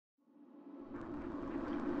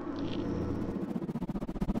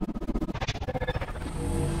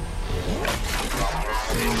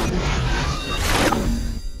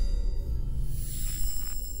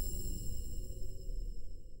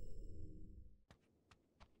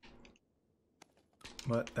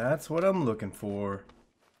But that's what I'm looking for.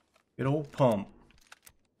 Good old pump.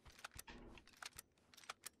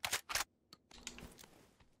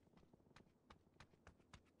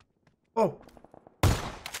 Oh!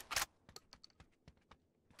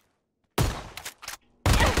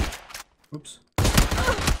 Oops.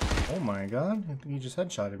 Oh my god, I think he just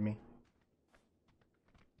headshotted me.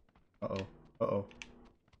 Uh-oh. Uh-oh.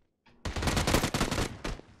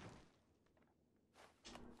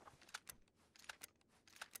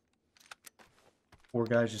 Four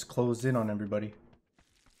guys just closed in on everybody.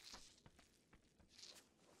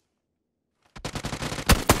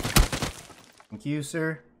 Thank you,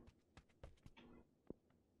 sir.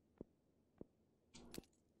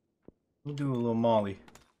 We'll do a little molly.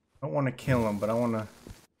 I don't want to kill him, but I want to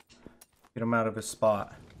get him out of his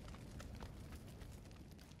spot.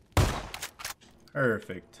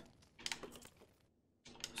 Perfect.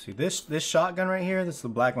 See this shotgun right here? This is the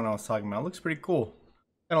black one I was talking about. It looks pretty cool.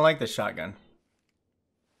 I don't like this shotgun.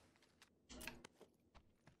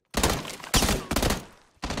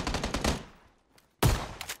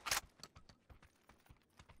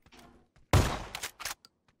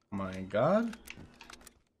 My god.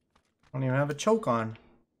 I don't even have a choke on.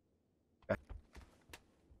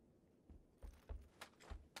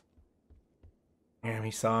 Damn,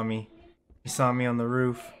 he saw me. He saw me on the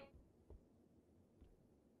roof.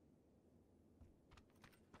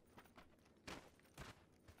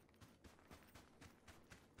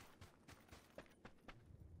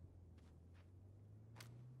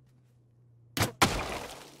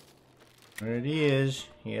 There it is.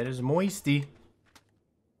 He had his moisty.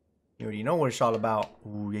 You already know what it's all about.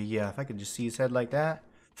 Ooh, yeah. If I could just see his head like that.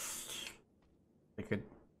 I could.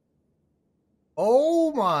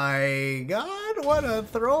 Oh my god. What a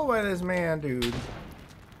throw by this man, dude.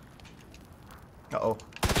 Uh-oh.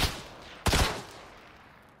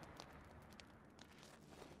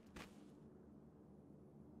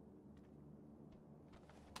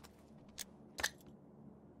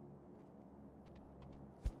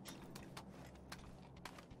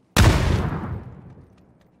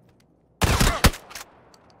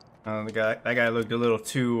 That guy looked a little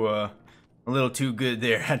too good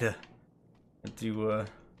there. Had to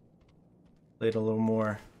play it a little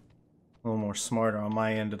more smarter on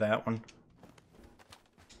my end of that one.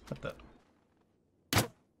 What the?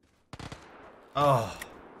 Oh,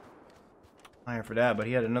 fire for that. But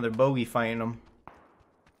he had another bogey fighting him. I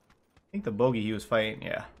think the bogey he was fighting,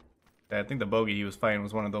 yeah. I think the bogey he was fighting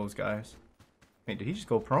was one of those guys. Wait, did he just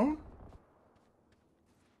go prone?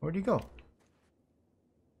 Where'd he go?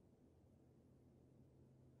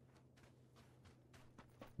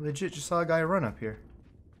 Legit just saw a guy run up here.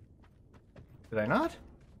 Did I not?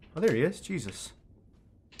 Oh, there he is. Jesus.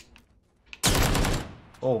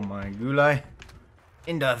 Oh my gulai.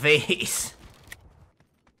 In the face.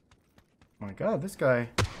 Oh my god, this guy.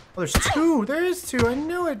 Oh, there's two. There is two. I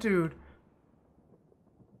knew it, dude.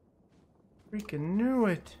 Freaking knew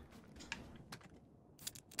it.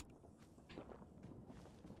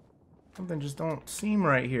 Something just don't seem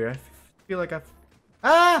right here. I feel like I've...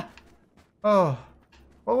 Ah! Oh.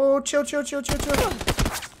 Oh, chill. Chill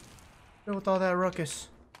with all that ruckus.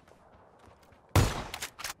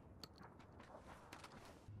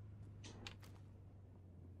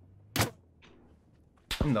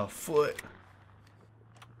 In the foot.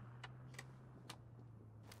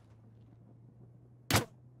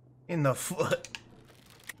 In the foot.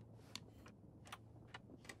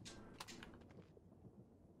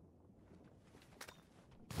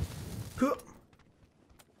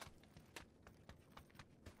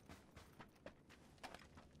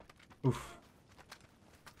 Oof.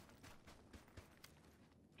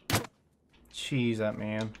 Jeez, that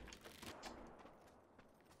man.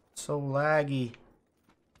 So laggy.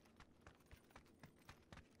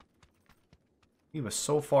 He was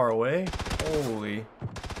so far away. Holy.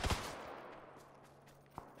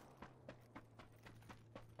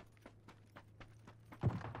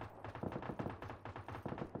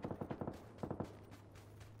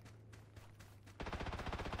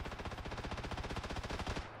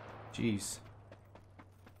 Jeez.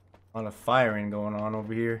 A lot of firing going on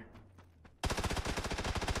over here.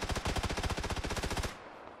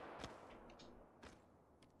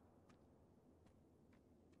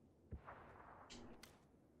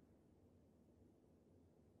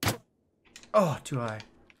 Oh, too high.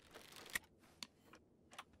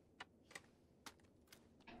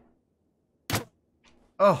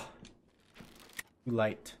 Oh, too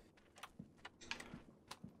light.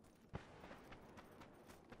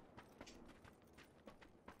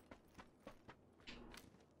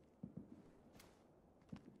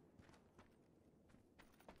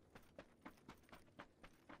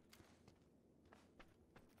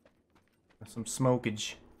 some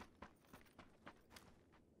smokage.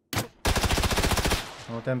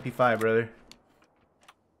 Oh, with MP5, brother.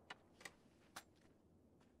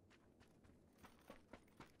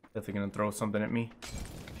 Definitely gonna throw something at me.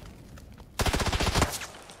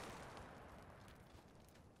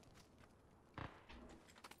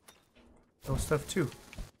 Throw stuff too.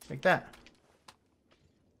 Like that.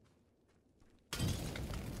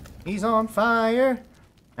 He's on fire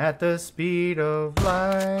at the speed of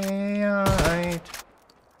light.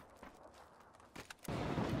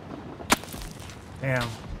 Damn.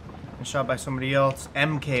 I'm shot by somebody else.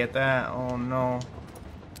 MK at that. Oh no.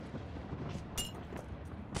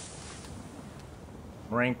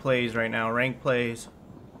 Rank plays right now. Rank plays.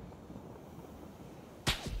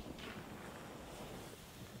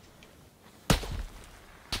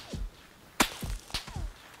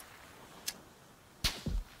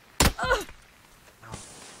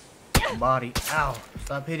 Body. Ow.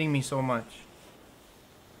 Stop hitting me so much.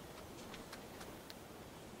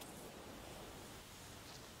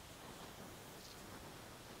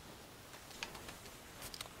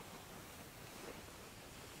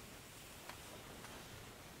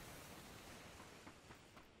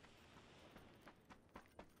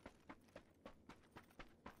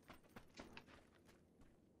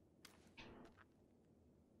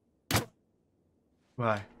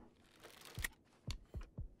 Why?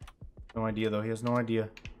 No idea though, he has no idea.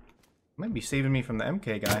 Might be saving me from the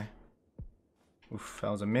MK guy. Oof,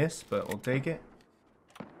 that was a miss, but we'll take it.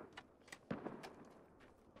 I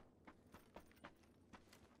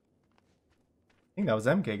think that was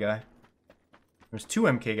MK guy. There's two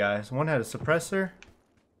MK guys. One had a suppressor.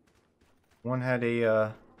 One had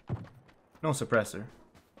a no suppressor.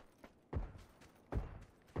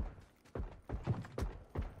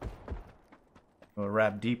 We'll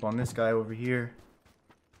wrap deep on this guy over here.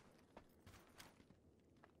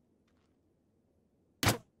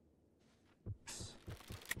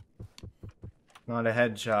 Not a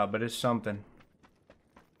headshot, but it's something.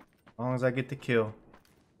 As long as I get the kill.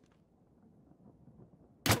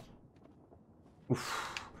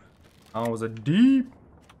 Oof. That was a deep.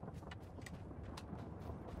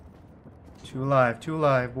 2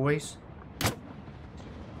 alive, boys.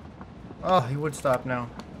 Oh, he would stop now.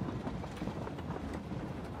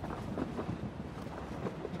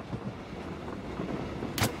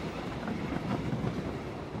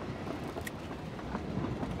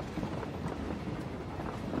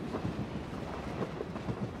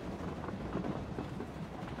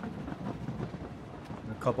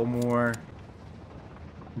 Couple more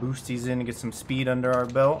boosties in to get some speed under our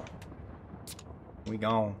belt. We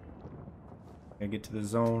gone. Gotta get to the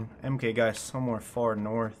zone. MK guy somewhere far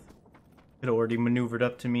north. It already maneuvered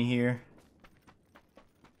up to me here.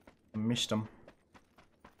 I missed him.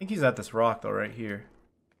 I think he's at this rock though, right here.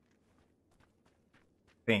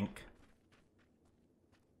 Think.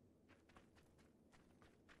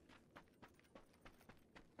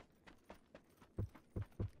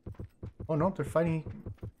 Oh no, they're fighting.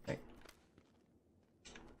 Hey.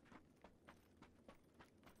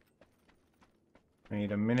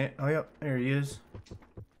 Wait a minute. Oh yep, there he is.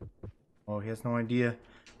 Oh, he has no idea.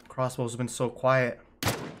 Crossbow's been so quiet.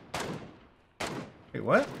 Wait,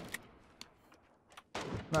 what?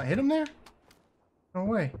 Not hit him there? No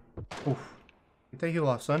way. Oof. Get that heal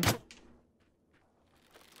off, son.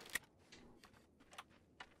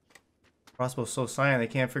 Crossbow's so silent they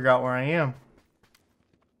can't figure out where I am.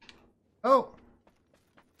 Oh!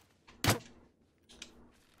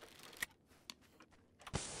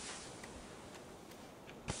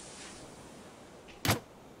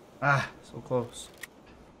 Ah, so close.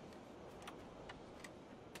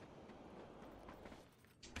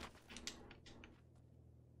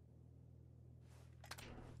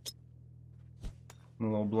 A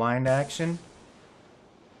little blind action.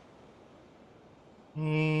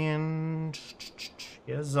 And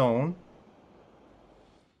yeah, zone.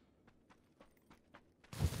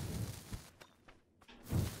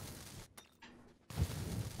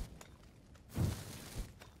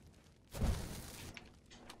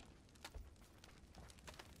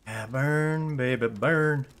 Yeah, burn, baby,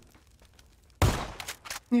 burn.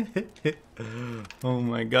 Oh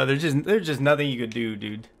my god, there's just nothing you could do,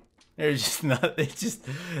 dude. There's just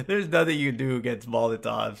there's nothing you can do against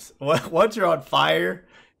Molotovs. Once you're on fire,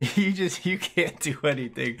 you can't do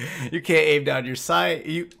anything. You can't aim down your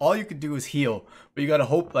sight. All you can do is heal, but you gotta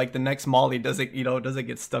hope like the next molly doesn't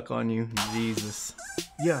get stuck on you. Jesus.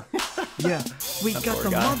 Yeah, we got the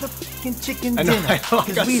motherfucking chicken I dinner. know, I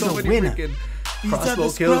got so many freaking Crossbow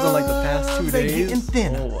kills in like the past 2 days.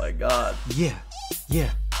 Oh my god. Yeah.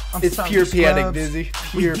 It's pure panic, Dizzy.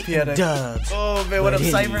 Pure We panic. dubs. Oh man, what up,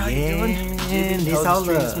 Cyber? How you doing? And How was the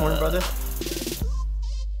stream this morning, brother?